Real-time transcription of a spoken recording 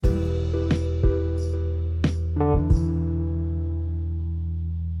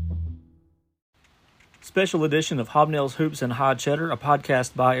special edition of Hobnails, Hoops, and Hot Cheddar, a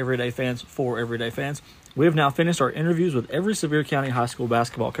podcast by everyday fans for everyday fans. We have now finished our interviews with every Sevier County high school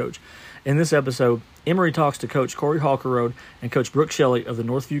basketball coach. In this episode, Emory talks to Coach Cory Harkleroad and Coach Brooke Shelley of the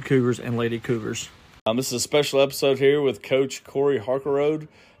Northview Cougars and Lady Cougars. This is a special episode here with Coach Cory Harkleroad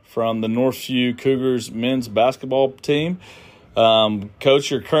from the Northview Cougars men's basketball team.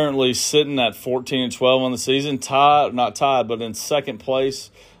 Coach, you're currently sitting at 14-12 on the season, not tied, but in second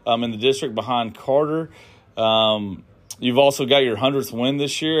place in the district behind Carter. You've also got your 100th win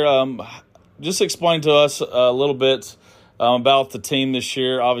this year. Just explain to us a little bit about the team this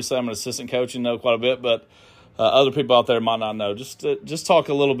year. Obviously, I'm an assistant coach and know quite a bit, but other people out there might not know. Just talk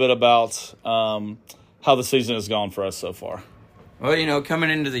a little bit about how the season has gone for us so far. Well, coming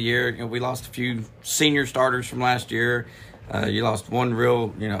into the year, we lost a few senior starters from last year. You lost one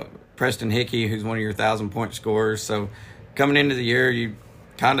real, Preston Hickey, who's one of your 1,000-point scorers. So coming into the year, you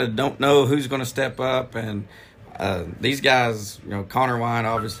kind of don't know who's going to step up. And these guys, Connor Wine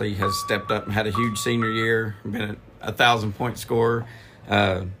obviously has stepped up and had a huge senior year, been a 1,000-point scorer.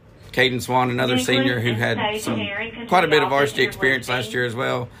 Caden Swan, another senior who had quite a bit of varsity experience last year as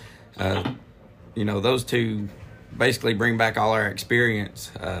well. Those two basically bring back all our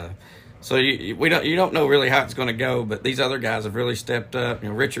experience. So you don't know really how it's going to go, but these other guys have really stepped up.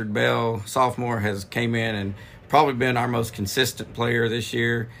 Richard Bell, sophomore, has came in and probably been our most consistent player this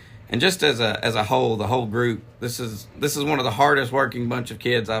year. And just as a whole, the whole group, this is one of the hardest working bunch of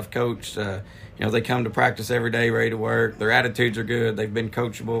kids I've coached. They come to practice every day, ready to work. Their attitudes are good. They've been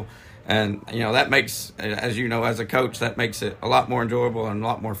coachable. And, that makes, as you know, as a coach, that makes it a lot more enjoyable and a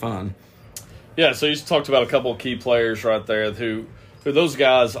lot more fun. Yeah, so you just talked about a couple of key players right there who those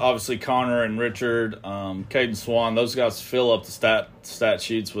guys, obviously Connor and Richard, Caden Swan, those guys fill up the stat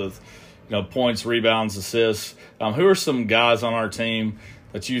sheets with, points, rebounds, assists. Who are some guys on our team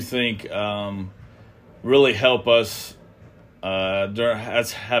that you think really help us,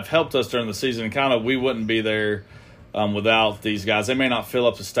 have helped us during the season? Kind of we wouldn't be there without these guys. They may not fill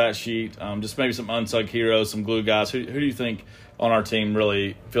up the stat sheet, just maybe some unsung heroes, some glue guys. Who do you think on our team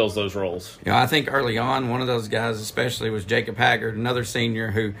really fills those roles? I think early on, one of those guys especially was Jacob Haggard, another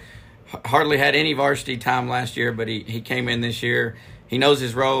senior who hardly had any varsity time last year, but he came in this year. He knows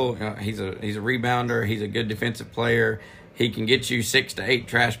his role. He's a rebounder. He's a good defensive player. He can get you 6 to 8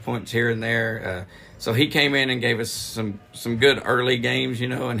 trash points here and there. So he came in and gave us some good early games,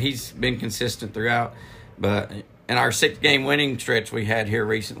 and he's been consistent throughout. But in our 6-game winning stretch we had here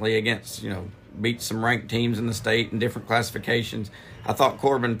recently against, beat some ranked teams in the state in different classifications, I thought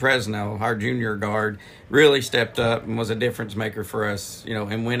Corbin Presno, our junior guard, really stepped up and was a difference maker for us,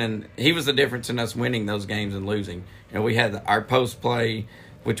 in winning. He was the difference in us winning those games and losing. We had our post play,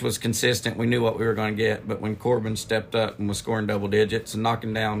 which was consistent. We knew what we were going to get, but when Corbin stepped up and was scoring double digits and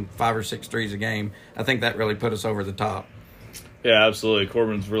knocking down 5 or 6 threes a game, I think that really put us over the top. Yeah, absolutely.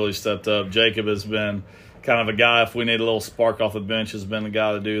 Corbin's really stepped up. Jacob has been kind of a guy, if we need a little spark off the bench, has been the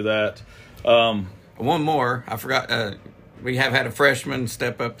guy to do that. One more, I forgot, we have had a freshman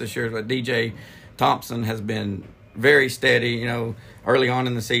step up this year, but DJ Thompson has been very steady, early on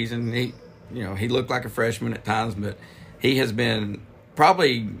in the season. He looked like a freshman at times, but he has been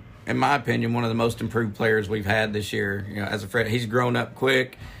probably, in my opinion, one of the most improved players we've had this year. As a freshman, he's grown up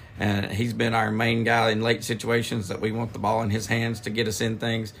quick, and he's been our main guy in late situations that we want the ball in his hands to get us in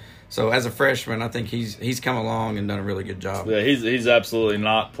things. So as a freshman, I think he's come along and done a really good job. Yeah, he's absolutely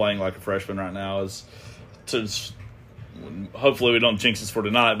not playing like a freshman right now. Hopefully we don't jinx this for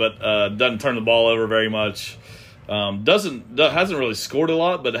tonight, but doesn't turn the ball over very much. Hasn't really scored a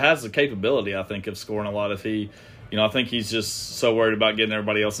lot, but has the capability, I think, of scoring a lot. If he, I think he's just so worried about getting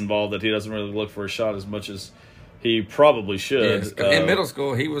everybody else involved that he doesn't really look for a shot as much as he probably should. Yes. In middle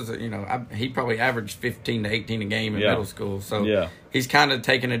school, he was, he probably averaged 15 to 18 a game in middle school. So he's kind of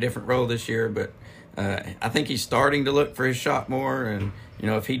taken a different role this year, but I think he's starting to look for his shot more. And,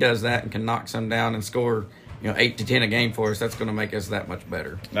 if he does that and can knock some down and score, 8 to 10 a game for us, that's going to make us that much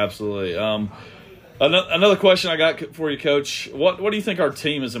better. Absolutely. Another question I got for you, Coach. What do you think our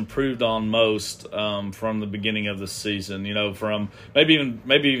team has improved on most from the beginning of the season? From maybe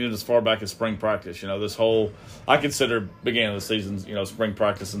even as far back as spring practice. This whole, I consider beginning of the season, spring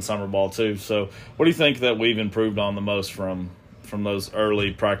practice and summer ball too. So what do you think that we've improved on the most from those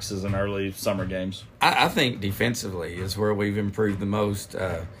early practices and early summer games? I think defensively is where we've improved the most.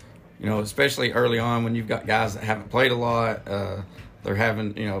 Especially early on when you've got guys that haven't played a lot. They're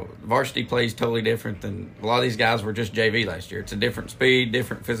having, varsity plays totally different than a lot of these guys were just JV last year. It's a different speed,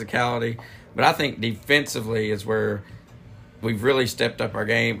 different physicality. But I think defensively is where we've really stepped up our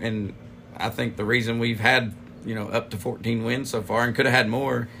game. And I think the reason we've had, up to 14 wins so far and could have had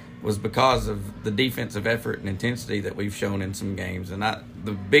more was because of the defensive effort and intensity that we've shown in some games. And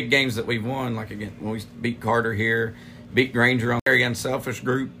the big games that we've won, like again, when we beat Carter here, beat Granger on a very unselfish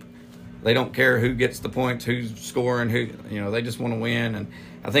group. They don't care who gets the points, who's scoring, they just want to win. And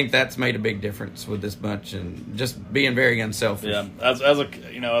I think that's made a big difference with this bunch and just being very unselfish. Yeah, as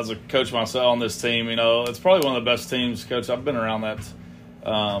a coach myself on this team, it's probably one of the best teams, Coach. I've been around that.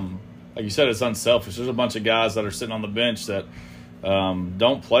 Like you said, it's unselfish. There's a bunch of guys that are sitting on the bench that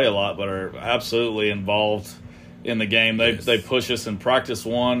don't play a lot but are absolutely involved in the game. They push us in practice,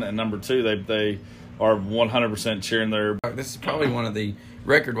 one, and number two, they are 100% cheering their. This is probably one of the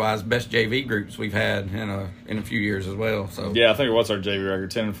record-wise best JV groups we've had in a few years as well. So yeah, I think what's our JV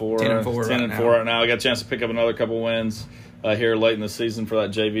record? 10-4. 10-4 right now. I got a chance to pick up another couple wins here late in the season for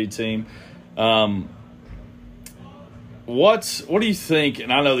that JV team. What do you think?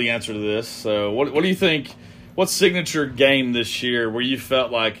 And I know the answer to this. So what do you think? What signature game this year where you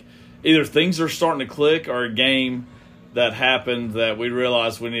felt like either things are starting to click or a game that happened that we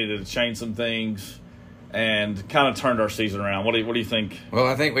realized we needed to change some things and kind of turned our season around? What do you think? Well,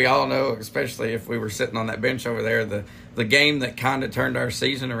 I think we all know, especially if we were sitting on that bench over there, the game that kind of turned our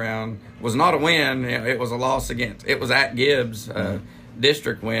season around was not a win. It was a loss it was at Gibbs,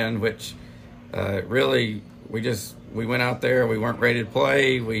 district win, which really we went out there, we weren't ready to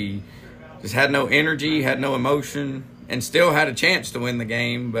play. We just had no energy, had no emotion, and still had a chance to win the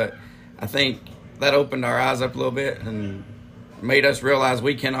game. But I think that opened our eyes up a little bit and made us realize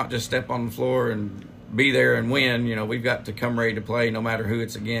we cannot just step on the floor and be there and win. We've got to come ready to play no matter who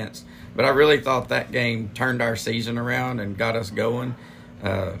it's against. But I really thought that game turned our season around and got us going.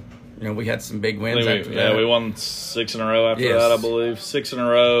 We had some big wins after that. Yeah, we won 6 in a row after that, I believe. 6 in a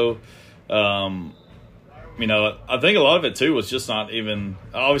row. I think a lot of it, too, was just not even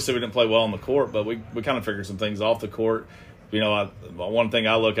 – obviously, we didn't play well on the court, but we kind of figured some things off the court. One thing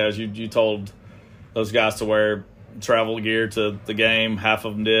I look at is you told those guys to wear travel gear to the game. Half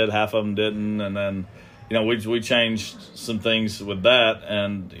of them did, half of them didn't. And then, we changed some things with that.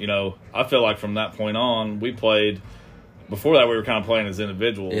 And, I feel like from that point on, we played – before that, we were kind of playing as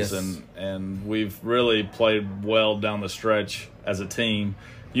individuals. Yes. And we've really played well down the stretch as a team.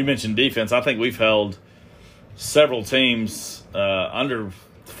 You mentioned defense. I think we've held – several teams under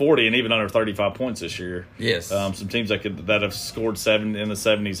 40 and even under 35 points this year. Yes. Some teams that have scored 7 in the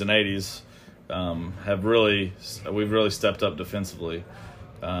 70s and 80s we've really stepped up defensively.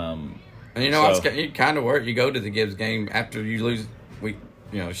 It kind of worked. You go to the Gibbs game after you lose. We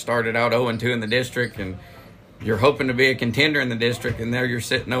started out 0-2 in the district, and you're hoping to be a contender in the district, and there you're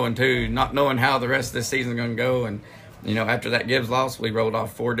sitting 0-2, not knowing how the rest of the season is going to go. And after that Gibbs loss, we rolled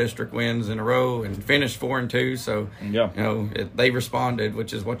off 4 district wins in a row and finished 4-2. So, they responded,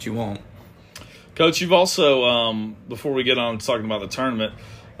 which is what you want. Coach, you've also, before we get on talking about the tournament,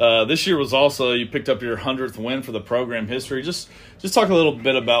 this year was also, you picked up your 100th win for the program history. Just talk a little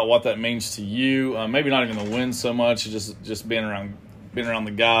bit about what that means to you. Maybe not even the win so much, just being around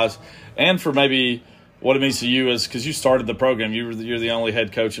the guys, and for maybe what it means to you is because you started the program, you're the only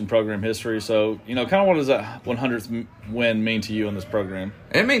head coach in program history. So, kind of what does that 100th win mean to you in this program?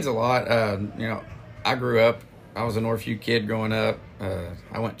 It means a lot. I grew up, I was a Northview kid growing up.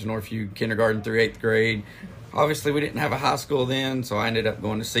 I went to Northview kindergarten through 8th grade. Obviously, we didn't have a high school then, so I ended up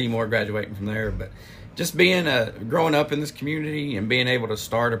going to Seymour, graduating from there. But just growing up in this community and being able to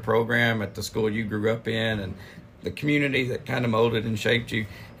start a program at the school you grew up in and the community that kind of molded and shaped you,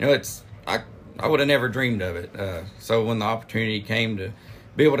 I would have never dreamed of it. So when the opportunity came to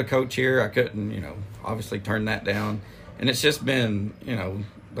be able to coach here, I couldn't, obviously turn that down. And it's just been, the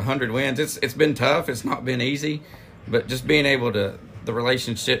 100 wins. It's been tough. It's not been easy. But just being able to, the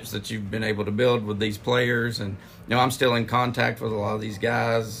relationships that you've been able to build with these players. And, I'm still in contact with a lot of these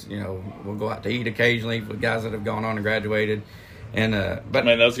guys. We'll go out to eat occasionally with guys that have gone on and graduated. And but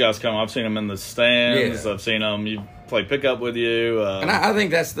those guys come. I've seen them in the stands. Yeah. I've seen them. You play pickup with you. And I think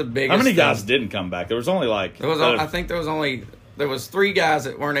that's the biggest. How many guys didn't come back? There was only there was 3 guys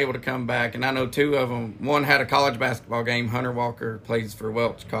that weren't able to come back, and I know 2 of them. One had a college basketball game. Hunter Walker plays for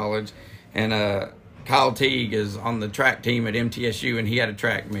Welch College, and Kyle Teague is on the track team at MTSU, and he had a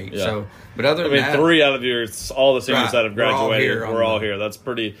track meet. Yeah. So, but other than that, 3 out of all the seniors that have graduated, we're all here. That's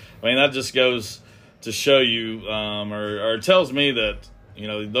pretty. That just goes to show you, or tells me that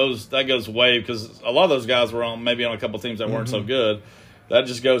that goes way, because a lot of those guys were on a couple teams that weren't so good. That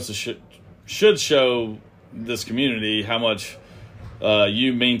just goes to should show this community how much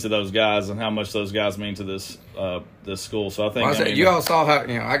you mean to those guys and how much those guys mean to this school. So I think you all saw how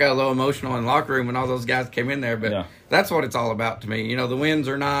I got a little emotional in the locker room when all those guys came in there, but that's what it's all about to me. The wins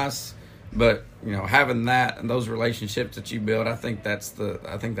are nice. But having that and those relationships that you build, I think that's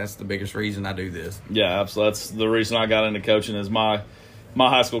the biggest reason I do this. Yeah, absolutely. That's the reason I got into coaching. Is my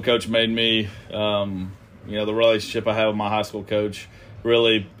high school coach made me. The relationship I had with my high school coach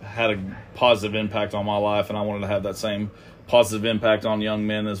really had a positive impact on my life, and I wanted to have that same positive impact on young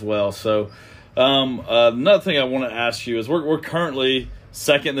men as well. So, another thing I want to ask you is we're currently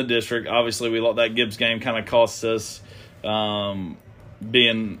second in the district. Obviously, that Gibbs game kind of cost us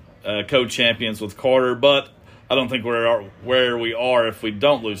being co-champions with Carter, but I don't think we're where we are if we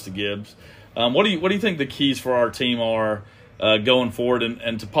don't lose to Gibbs. What do you think the keys for our team are going forward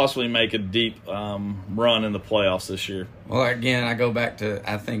and to possibly make a deep run in the playoffs this year? Well, again, I go back to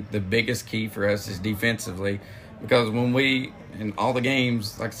I think the biggest key for us is defensively, because when we in all the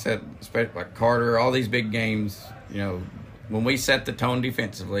games, like I said, especially like Carter, all these big games, when we set the tone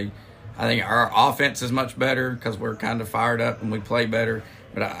defensively, I think our offense is much better because we're kind of fired up and we play better.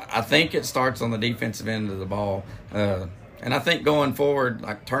 But I think it starts on the defensive end of the ball. And I think going forward,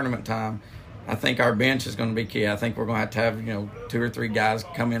 like tournament time, I think our bench is going to be key. I think we're going to have 2 or 3 guys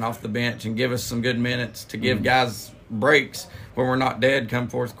come in off the bench and give us some good minutes to give guys breaks when we're not dead come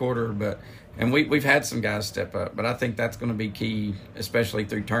fourth quarter. And we've had some guys step up. But I think that's going to be key, especially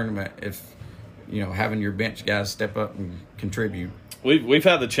through tournament, if having your bench guys step up and contribute. We've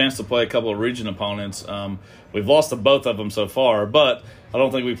had the chance to play a couple of region opponents. We've lost to both of them so far, but I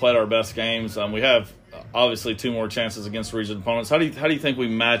don't think we played our best games. We have obviously 2 more chances against region opponents. How do you think we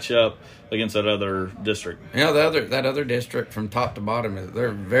match up against that other district? That other district from top to bottom,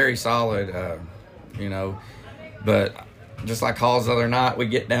 they're very solid. But just like Hall's the other night, we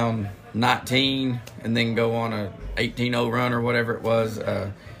get down 19 and then go on a 18-0 run or whatever it was.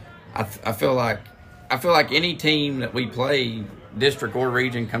 I feel like any team that we play, district or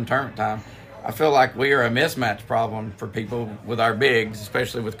region, come tournament time, I feel like we are a mismatch problem for people with our bigs,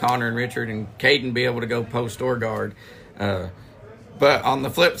 especially with Connor and Richard and Caden be able to go post or guard. But on the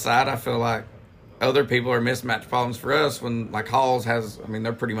flip side, I feel like other people are mismatch problems for us when like Halls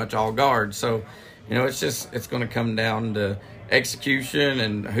they're pretty much all guards. So, it's going to come down to execution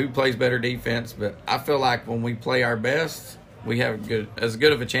and who plays better defense. But I feel like when we play our best, we have as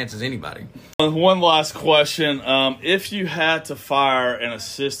good of a chance as anybody. One last question. If you had to fire an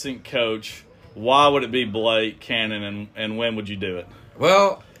assistant coach, why would it be Blake Cannon, and when would you do it?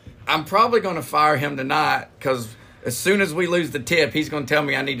 Well, I'm probably going to fire him tonight because as soon as we lose the tip, he's going to tell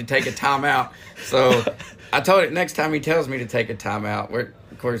me I need to take a timeout. So I told it next time he tells me to take a timeout.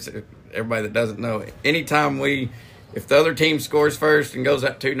 Of course, everybody that doesn't know, anytime if the other team scores first and goes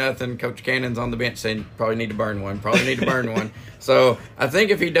up 2-0, Coach Cannon's on the bench saying, probably need to burn one. So I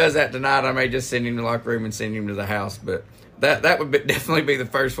think if he does that tonight, I may just send him to the locker room and send him to the house. But that would definitely be the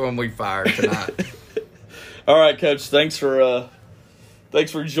first one we fire tonight. All right, Coach. Thanks for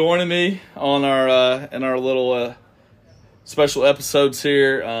joining me on in our little special episodes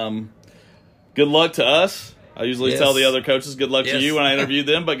here. Good luck to us. I usually tell the other coaches good luck to you when I interview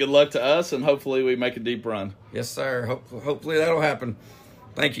them, but good luck to us, and hopefully we make a deep run. Yes, sir. Hopefully that'll happen.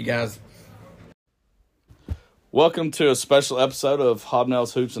 Thank you, guys. Welcome to a special episode of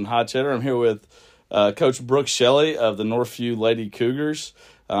Hobnails, Hoops, and High Cheddar. I'm here with Coach Brooke Shelley of the Northview Lady Cougars.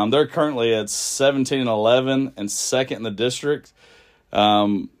 They're currently at 17-11 and second in the district.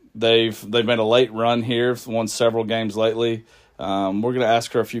 They've made a late run here, won several games lately. We're going to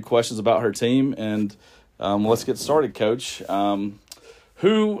ask her a few questions about her team, and let's get started, Coach.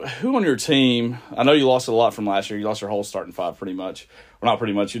 Who on your team? I know you lost a lot from last year. You lost your whole starting 5, pretty much. Well, not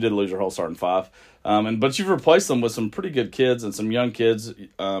pretty much. You did lose your whole starting 5, but you've replaced them with some pretty good kids and some young kids.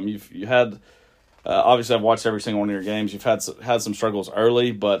 You had obviously I've watched every single one of your games. You've had some struggles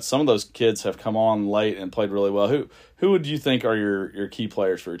early, but some of those kids have come on late and played really well. Who would you think are your key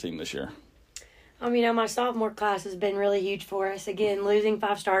players for your team this year? My sophomore class has been really huge for us. Again, losing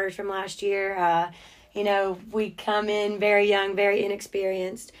 5 starters from last year. We come in very young, very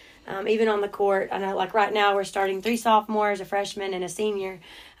inexperienced, even on the court. I know, like right now, we're starting 3 sophomores, a freshman, and a senior,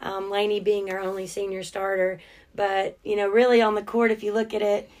 Lainey being our only senior starter. But, really on the court, if you look at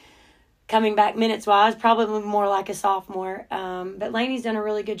it, coming back minutes-wise, probably more like a sophomore. But Lainey's done a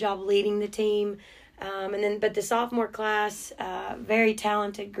really good job leading the team. But the sophomore class, very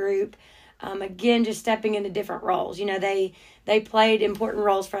talented group. Again, just stepping into different roles. They played important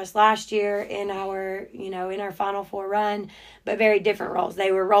roles for us last year in our Final Four run, but very different roles.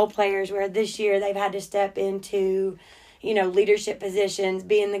 They were role players, where this year they've had to step into, leadership positions,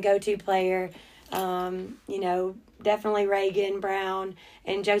 being the go-to player. Definitely Reagan Brown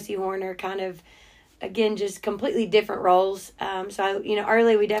and Josie Horner kind of, again, just completely different roles. So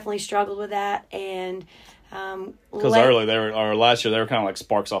early we definitely struggled with that, and Because early last year they were kind of like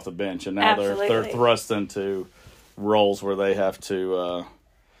sparks off the bench, and now they're thrust into roles where they have to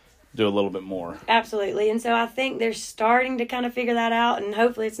do a little bit more. Absolutely, and so I think they're starting to kind of figure that out, and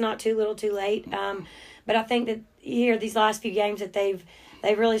hopefully it's not too little, too late. But I think that here these last few games that they've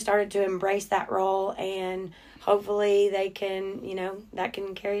really started to embrace that role, and hopefully they can, that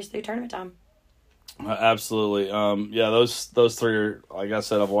can carry us through tournament time. Absolutely. Those three are, like I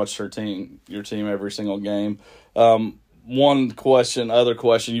said, I've watched your team every single game. Other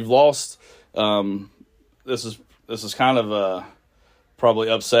question, you've lost, this is kind of probably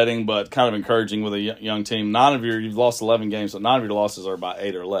upsetting, but kind of encouraging with a young team. You've lost 11 games, but 9 of your losses are by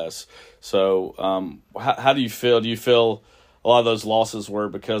 8 or less. So how do you feel? Do you feel a lot of those losses were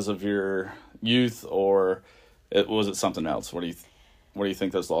because of your youth, or was it something else? What do you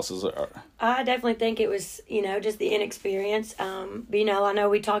think those losses are? I definitely think it was, just the inexperience. But, I know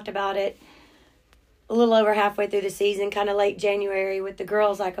we talked about it a little over halfway through the season, kind of late January, with the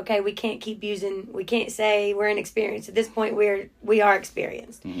girls, like, okay, we can't say we're inexperienced. At this point, we are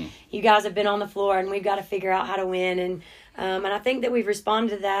experienced. Mm-hmm. You guys have been on the floor, and we've got to figure out how to win. And I think that we've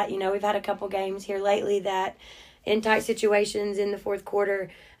responded to that. We've had a couple games here lately that in tight situations in the fourth quarter,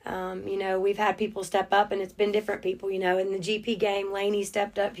 we've had people step up, and it's been different people. In the GP game, Laney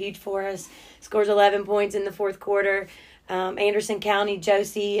stepped up huge for us, scores 11 points in the fourth quarter. Anderson County,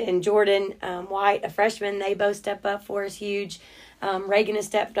 Josie and Jordan White, a freshman, they both step up for us huge. Reagan has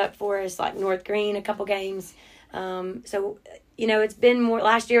stepped up for us, like North Green, a couple games. So, it's been more.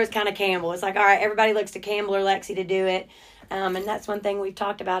 Last year was kind of Campbell. It's like, all right, everybody looks to Campbell or Lexi to do it. And that's one thing we've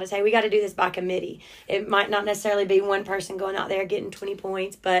talked about is, hey, we got to do this by committee. It might not necessarily be one person going out there getting 20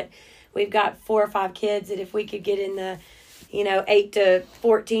 points, but we've got 4 or 5 kids that if we could get in the 8 to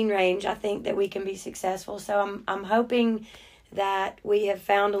 14 range, I think that we can be successful. So I'm hoping that we have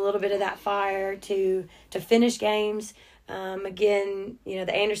found a little bit of that fire to finish games. Again,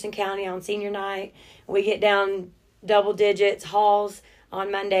 the Anderson County on senior night, we get down double digits. Halls on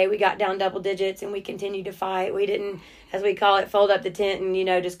Monday, we got down double digits, and we continued to fight. We didn't, as we call it, fold up the tent and,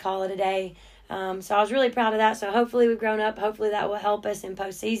 just call it a day. So I was really proud of that. So hopefully we've grown up. Hopefully that will help us in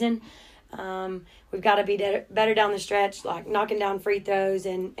postseason. We've got to be better down the stretch, like knocking down free throws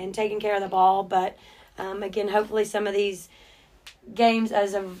and taking care of the ball. But, again, hopefully some of these games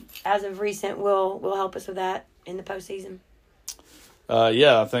as of recent will help us with that in the postseason.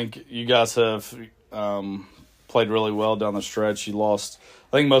 I think you guys have played really well down the stretch. You lost,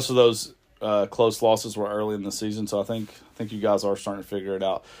 I think most of those close losses were early in the season, so I think you guys are starting to figure it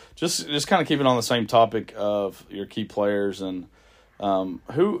out. Just kind of keeping on the same topic of your key players, and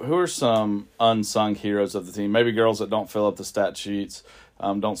who are some unsung heroes of the team? Maybe girls that don't fill up the stat sheets,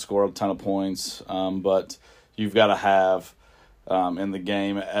 don't score a ton of points, but you've got to have in the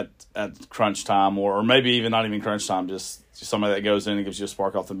game at crunch time, or maybe even not even crunch time, just somebody that goes in and gives you a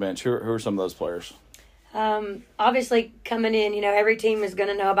spark off the bench. Who are some of those players? Obviously coming in, every team is going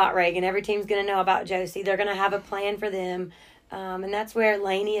to know about Reagan. Every team's going to know about Josie. They're going to have a plan for them. And that's where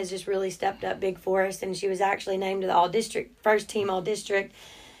Laney has just really stepped up big for us. And she was actually named to the all-district, first team all-district.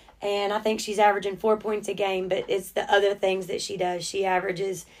 And I think she's averaging 4 points a game, but it's the other things that she does. She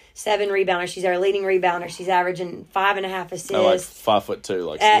averages 7 rebounders. She's our leading rebounder. She's averaging 5.5 assists. Like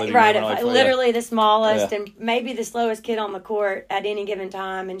 5'2", literally the smallest and maybe the slowest kid on the court at any given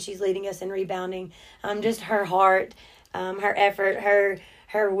time, and she's leading us in rebounding. Just her heart, her effort,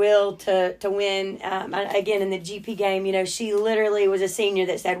 her will to win. Again, in the GP game, she literally was a senior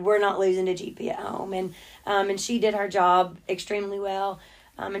that said, we're not losing to GP at home. And she did her job extremely well.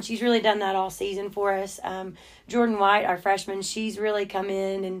 And she's really done that all season for us. Jordan White, our freshman, she's really come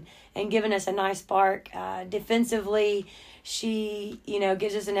in and given us a nice spark. Defensively, she,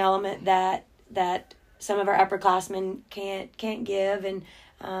 gives us an element that some of our upperclassmen can't give.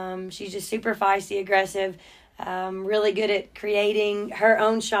 And she's just super feisty, aggressive, really good at creating her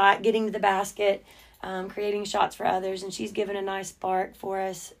own shot, getting to the basket, creating shots for others. And she's given a nice spark for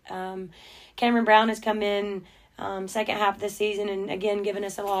us. Cameron Brown has come in second half of the season, and again given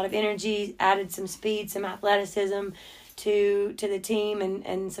us a lot of energy, added some speed, some athleticism to the team,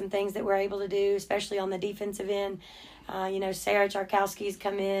 and some things that we're able to do, especially on the defensive end. Sarah Charkowski's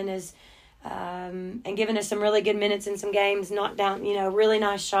come in and given us some really good minutes in some games, knocked down, really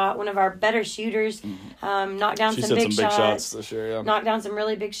nice shot, one of our better shooters, knocked down some big shots this year, yeah. Knocked down some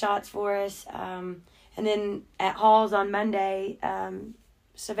really big shots for us. And then at Halls on Monday,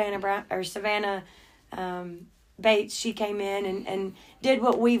 Savannah Bates, she came in and did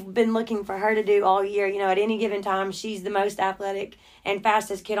what we've been looking for her to do all year. At any given time, she's the most athletic and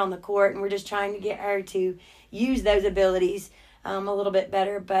fastest kid on the court, and we're just trying to get her to use those abilities a little bit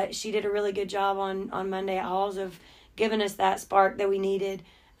better. But she did a really good job on Monday at Halls of giving us that spark that we needed.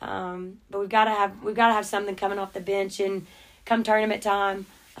 But we've got to have something coming off the bench and come tournament time.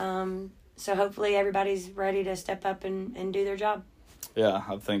 So hopefully everybody's ready to step up and do their job. Yeah,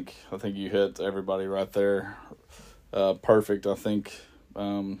 I think you hit everybody right there. Perfect. I think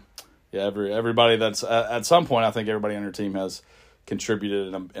everybody that's at some point, I think everybody on your team has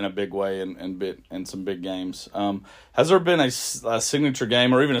contributed in a big way in some big games. Has there been a signature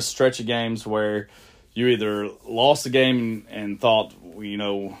game or even a stretch of games where you either lost the game and thought,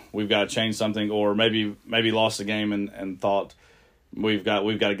 we've got to change something, or maybe lost the game and thought we've got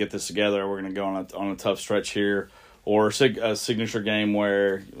to get this together. We're going to go on a tough stretch here, or a signature game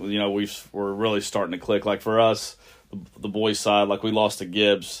where we're really starting to click. Like for us, the boys' side, like we lost to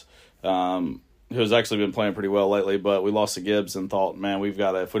Gibbs, who has actually been playing pretty well lately, but we lost to Gibbs and thought, man, we've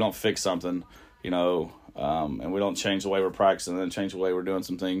got to, if we don't fix something, and we don't change the way we're practicing and then change the way we're doing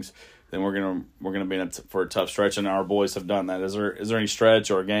some things, then we're gonna be for a tough stretch, and our boys have done that. Is there any stretch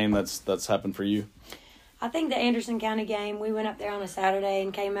or a game that's happened for you? I think the Anderson County game, we went up there on a Saturday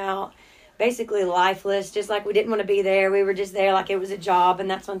and came out basically lifeless, just like we didn't want to be there. We were just there like it was a job, and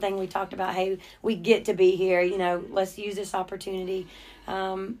that's one thing we talked about. Hey, we get to be here. Let's use this opportunity.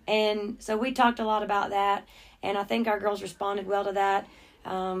 And so we talked a lot about that, and I think our girls responded well to that.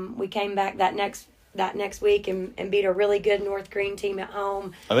 We came back that next week and beat a really good North Green team at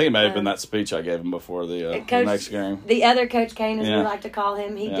home. I think it may have been that speech I gave him before the next game. The other Coach Kane, as we like to call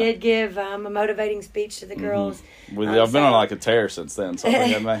him, he did give a motivating speech to the girls. Mm-hmm. I've been on like a tear since then, so I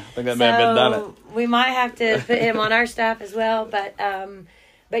think that may have been done it. We might have to put him on our staff as well, but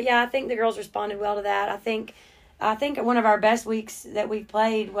yeah, I think the girls responded well to that. I think one of our best weeks that we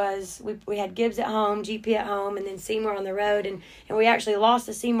played was we had Gibbs at home, GP at home, and then Seymour on the road. And we actually lost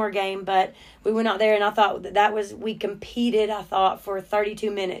the Seymour game, but we went out there, and I thought we competed, I thought, for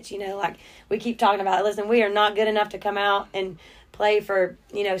 32 minutes. Like we keep talking about, listen, we are not good enough to come out and play for,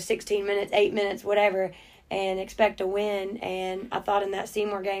 16 minutes, 8 minutes, whatever, and expect to win. And I thought in that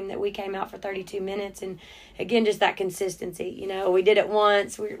Seymour game that we came out for 32 minutes. And, again, just that consistency. We did it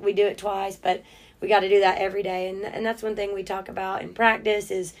once, we do it twice, but we got to do that every day, and that's one thing we talk about in practice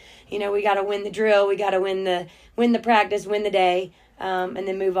is, we got to win the drill, we got to win the practice, win the day, and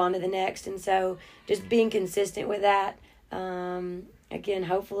then move on to the next. And so just being consistent with that. Again,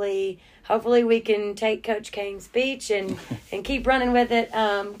 hopefully we can take Coach Kane's speech and keep running with it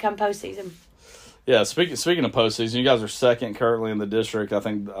come postseason. Yeah, speaking of postseason, you guys are second currently in the district. I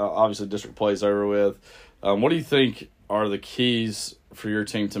think obviously district plays over with. What do you think are the keys for your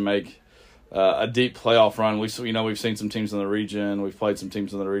team to make a deep playoff run? We've seen some teams in the region. We've played some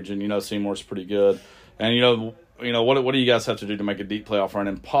teams in the region. Seymour's pretty good, and what do you guys have to do to make a deep playoff run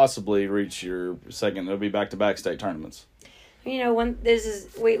and possibly reach your second? It'll be back-to-back state tournaments. We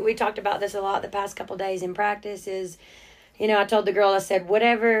talked about this a lot the past couple of days in practice. Is I told the girl, I said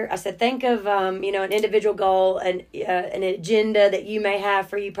think of an individual goal and an agenda that you may have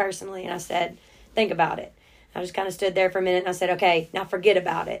for you personally, and I said think about it. I just kind of stood there for a minute and I said, okay, now forget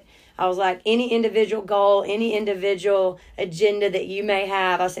about it. I was like, any individual goal, any individual agenda that you may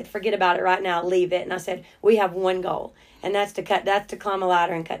have, I said, forget about it right now, leave it. And I said, we have one goal, and that's to climb a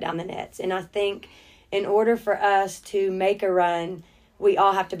ladder and cut down the nets. And I think in order for us to make a run, we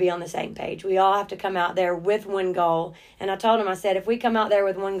all have to be on the same page. We all have to come out there with one goal. And I told him, I said, if we come out there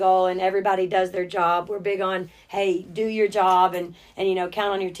with one goal and everybody does their job, we're big on, hey, do your job and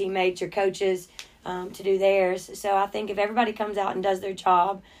count on your teammates, your coaches, to do theirs. So I think if everybody comes out and does their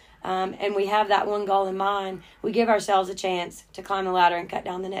job, and we have that one goal in mind, we give ourselves a chance to climb the ladder and cut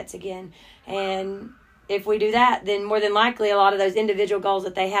down the nets again. And if we do that, then more than likely a lot of those individual goals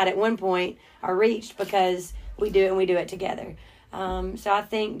that they had at one point are reached because we do it and we do it together. So I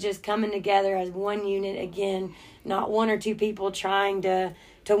think just coming together as one unit again, not one or two people trying to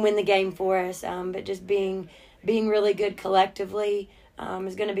win the game for us, but just being really good collectively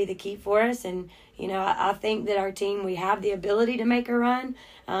is going to be the key for us. And I think that our team, we have the ability to make a run,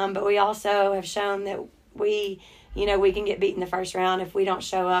 but we also have shown that we can get beat in the first round if we don't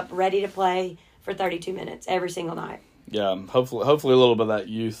show up ready to play for 32 minutes every single night. Yeah, hopefully a little bit of that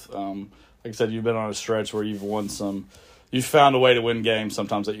youth. Like I said, you've been on a stretch where you've found a way to win games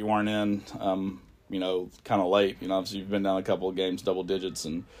sometimes that you weren't in, kind of late. Obviously you've been down a couple of games, double digits,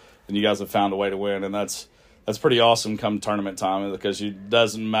 and you guys have found a way to win, and that's pretty awesome come tournament time, because it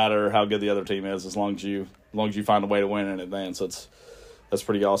doesn't matter how good the other team is as long as you find a way to win in advance. That's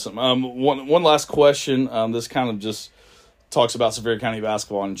pretty awesome. One last question. This kind of just talks about Sevier County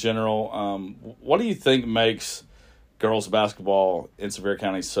basketball in general. What do you think makes girls basketball in Sevier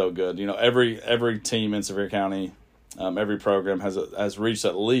County so good? Every team in Sevier County every program has reached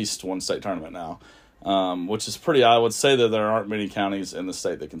at least one state tournament now, which is pretty. I would say that there aren't many counties in the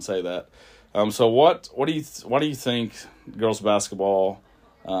state that can say that. So why do you think girls basketball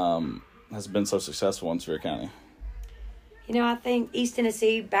has been so successful in Sevier County? You know, I think East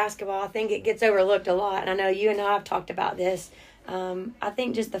Tennessee basketball, I think it gets overlooked a lot. And I know you and I have talked about this. I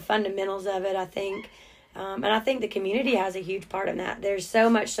think just the fundamentals of it, I think, and I think the community has a huge part in that. There's so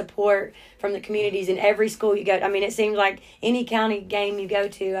much support from the communities in every school you go to. I mean, it seems like any county game you go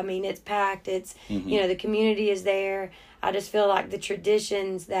to, I mean, it's packed. It's, the community is there. I just feel like the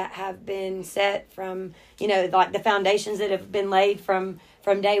traditions that have been set from, like the foundations that have been laid from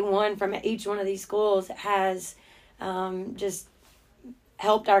day one from each one of these schools has just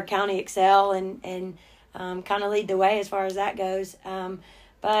helped our county excel and kind of lead the way as far as that goes.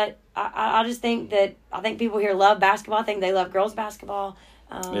 But I just think that people here love basketball. I think they love girls basketball.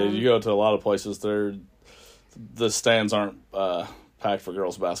 You go to a lot of places, the stands aren't packed for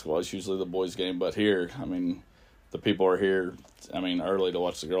girls basketball. It's usually the boys' game. But here, I mean, the people are here, early to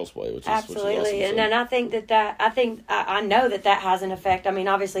watch the girls play, which is absolutely. Which is awesome. And then I think I know that has an effect. I mean,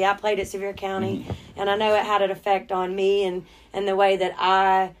 obviously, I played at Sevier County, and I know it had an effect on me and the way that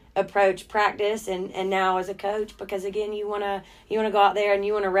I approach practice and now as a coach, because again, you want to go out there and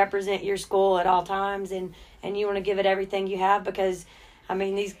you want to represent your school at all times, and you want to give it everything you have, because I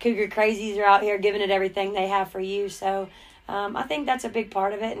mean, these Cougar crazies are out here giving it everything they have for you. So I think that's a big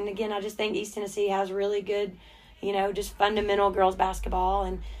part of it. And again, I just think East Tennessee has really good, just fundamental girls basketball,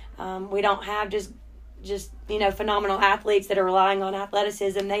 and we don't have just phenomenal athletes that are relying on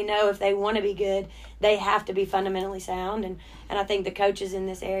athleticism. They know if they want to be good, they have to be fundamentally sound, and I think the coaches in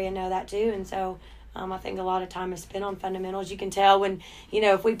this area know that too. And so I think a lot of time is spent on fundamentals. You can tell when,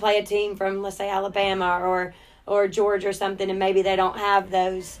 if we play a team from, let's say, Alabama or Georgia or something, and maybe they don't have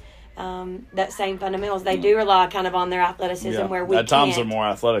those that same fundamentals. They do rely kind of on their athleticism, where we at times can't. They're more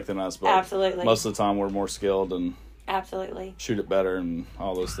athletic than us, but absolutely, most of the time we're more skilled and absolutely shoot it better and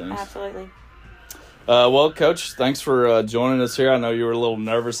all those things. Absolutely. Well, Coach, thanks for joining us here. I know you were a little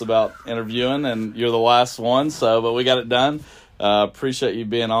nervous about interviewing, and you're the last one, but we got it done. Appreciate you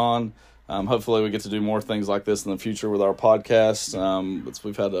being on. Hopefully we get to do more things like this in the future with our podcast.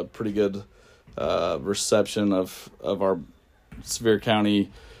 We've had a pretty good reception of our Sevier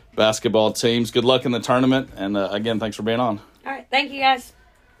County basketball teams. Good luck in the tournament, and again, thanks for being on. All right, thank you, guys.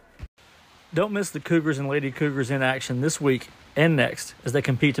 Don't miss the Cougars and Lady Cougars in action this week and next as they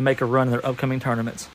compete to make a run in their upcoming tournaments.